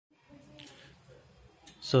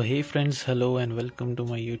So hey friends, hello and welcome to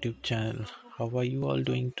my YouTube channel. How are you all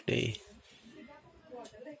doing today?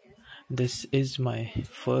 This is my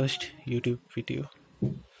first YouTube video.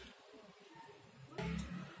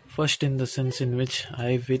 First in the sense in which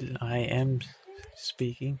I am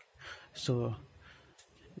speaking. So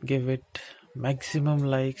give it maximum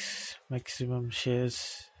likes, maximum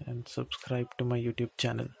shares and subscribe to my YouTube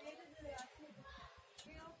channel.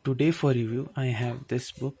 Today for review I have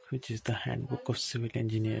this book, which is the Handbook of Civil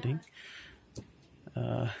Engineering,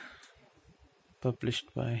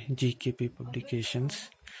 published by GKP Publications,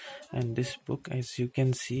 and this book, as you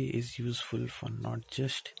can see, is useful for not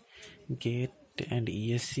just GATE and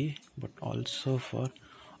ESC but also for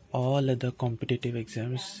all other competitive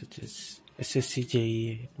exams such as SSC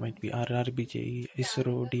JE, it might be RRB JE,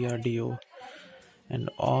 ISRo, DRDO and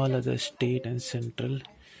all other state and central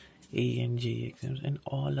ANJ exams and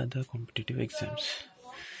all other competitive exams.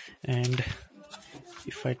 And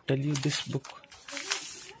if I tell you, this book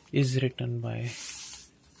is written by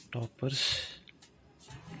toppers.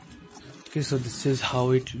 Okay, so this is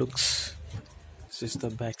how it looks. This is the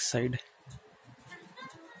back side.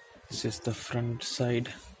 This is the front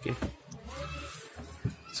side. Okay,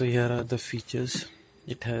 so here are the features.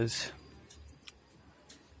 It has,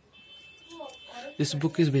 this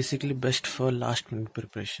book is basically best for last minute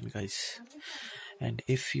preparation, guys. And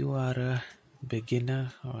if you are a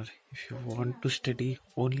beginner or if you want to study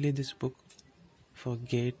only this book for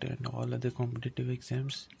GATE and all other competitive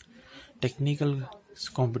exams, technical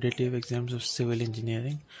competitive exams of civil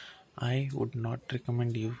engineering, I would not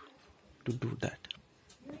recommend you to do that,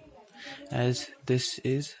 as this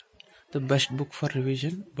is the best book for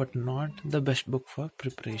revision but not the best book for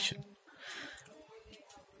preparation.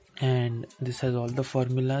 And this has all the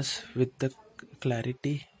formulas with the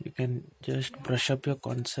clarity. You can just brush up your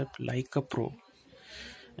concept like a pro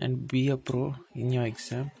and be a pro in your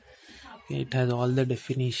exam. It has all the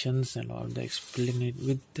definitions and all the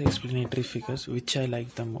explanatory figures, which I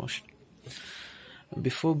like the most.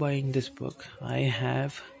 Before buying this book, I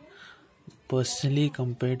have personally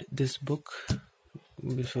compared this book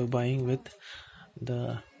before buying with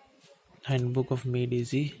the Handbook of Made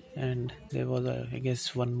Easy, and there was I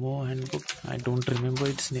guess one more handbook. I don't remember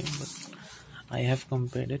its name, but I have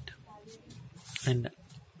compared it. And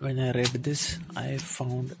when I read this, I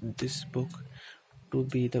found this book to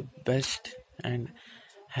be the best and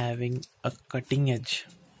having a cutting edge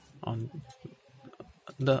on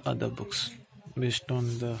the other books based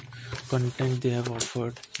on the content they have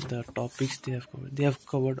offered, the topics they have covered. They have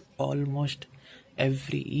covered almost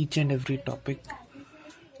each and every topic,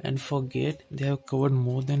 and for GATE they have covered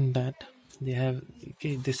more than that. They have,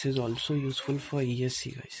 okay, this is also useful for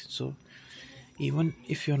ESC, guys. So even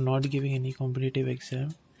if you're not giving any competitive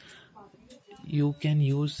exam, you can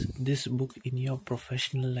use this book in your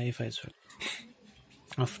professional life as well.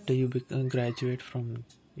 After you graduate from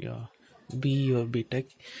your BE or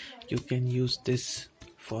BTech, you can use this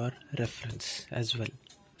for reference as well.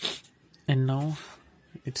 And now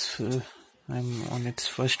it's I'm on its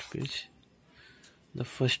first page. The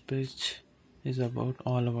first page is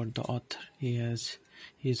all about the author. He is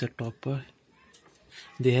a topper.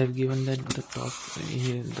 They have given that the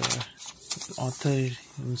author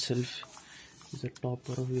himself is a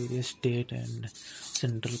topper of various state and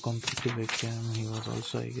central competitive exam. He was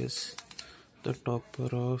also, I guess, the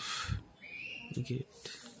topper of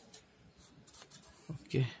GATE.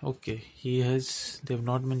 Okay. They have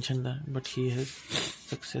not mentioned that, but he has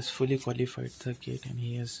successfully qualified the GATE, and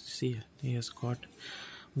he has got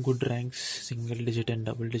good ranks, single digit and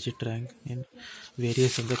double digit rank in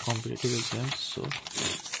various other competitive exams. So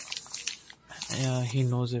he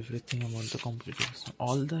knows everything about the competitive exam.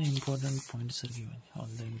 All the important points are given. All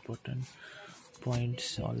the important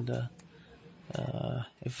points, all the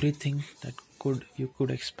everything that you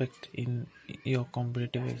could expect in your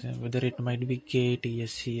competitive exam, whether it might be GATE,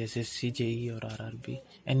 ESC, SSC, JE or RRB,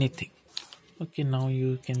 anything. Okay, now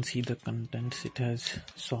you can see the contents. It has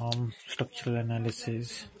SOM, structural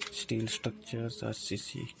analysis, steel structures,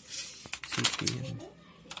 RCC, CPM,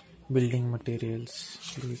 building materials,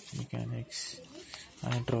 fluid mechanics,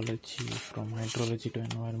 hydrology, from hydrology to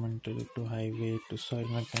environmental to highway to soil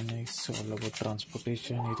mechanics, all about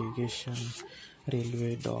transportation, irrigation,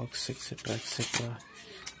 railway, docks, etc.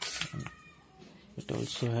 It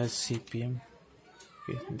also has CPM.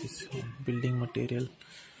 Okay, this building material.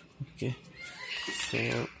 Okay,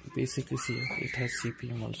 so basically see, it has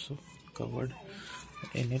CPM also covered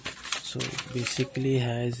in it. So basically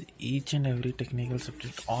has each and every technical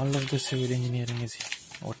subject. All of the civil engineering is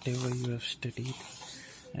here, whatever you have studied.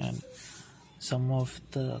 And some of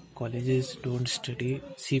the colleges don't study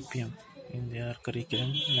CPM, in their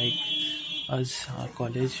curriculum. Like us, our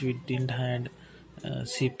college, we didn't had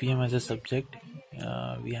CPM as a subject.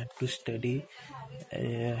 We had to study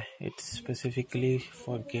it specifically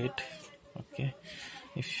for GATE. Okay,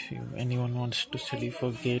 if anyone wants to study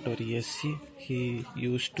for GATE or ESC, he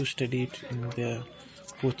used to study it in their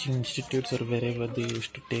coaching institutes or wherever they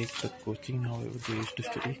used to take the coaching, however they used to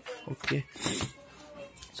study. Okay,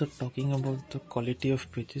 so talking about the quality of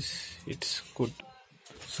pages, it's good.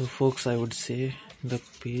 So folks, I would say the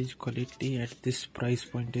page quality at this price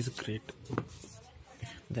point is great.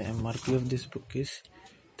 The MRP of this book is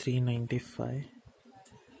 $395,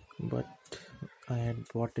 but I had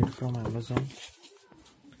bought it from Amazon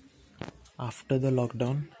after the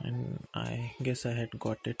lockdown, and I guess I had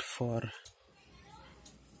got it for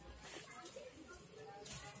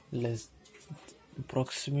less,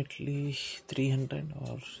 approximately 300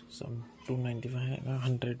 or some 295,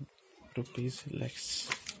 100 rupees less.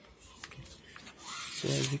 Okay. So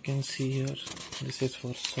as you can see here, this is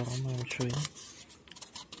for SOM I'm showing.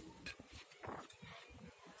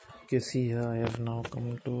 Okay, see here I have now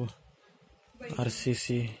come to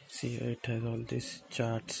RCC. See, it has all these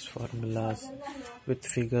charts, formulas with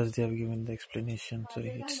figures. They have given the explanation. So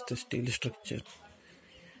it's the steel structure,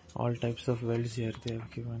 all types of welds here they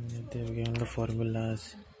have given the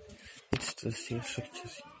formulas. It's the steel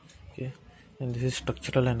structures. Okay, and this is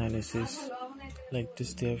structural analysis. Like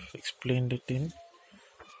this, they have explained it in,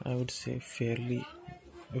 I would say, fairly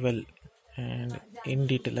well and in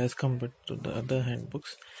detail as compared to the other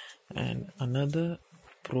handbooks. And another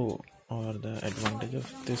pro or the advantage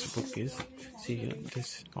of this book is, see here,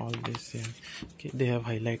 okay, they have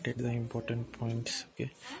highlighted the important points.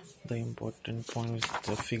 Okay, the important points,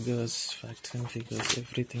 the figures, facts and figures,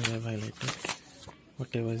 everything they have highlighted,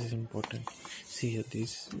 whatever is important. See here,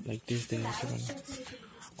 these like this, they have given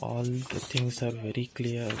all the things are very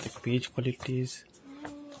clear. The page quality is,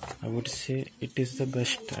 I would say, it is the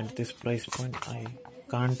best at this price point. I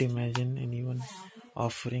can't imagine anyone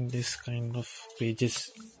offering this kind of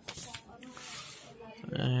pages.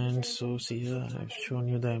 And so see here, I've shown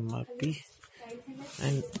you the MRP,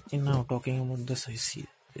 and now talking about the size, see,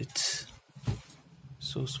 it's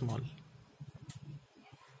so small,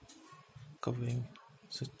 covering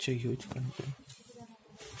such a huge content.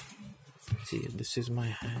 See, this is my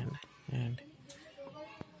hand, and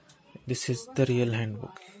this is the real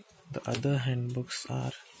handbook. The other handbooks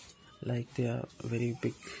are like, they are very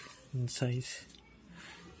big in size,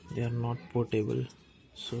 they are not portable.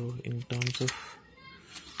 So in terms of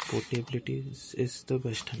portability, this is the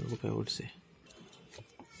best handbook, I would say.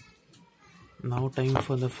 Now time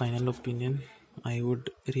for the final opinion. I would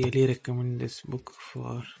really recommend this book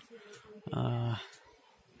for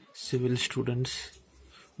civil students.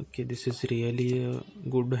 Okay, this is really a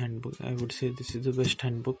good handbook. I would say this is the best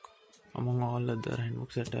handbook among all other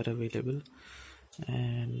handbooks that are available.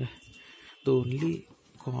 And the only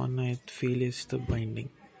con I feel is the binding.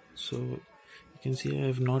 So you can see I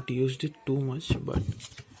have not used it too much, but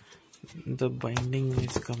the binding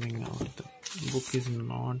is coming out. The book is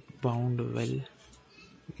not bound well,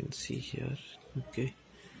 you can see here.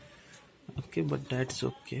 Okay, but that's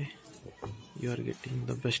okay, you are getting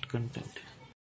the best content.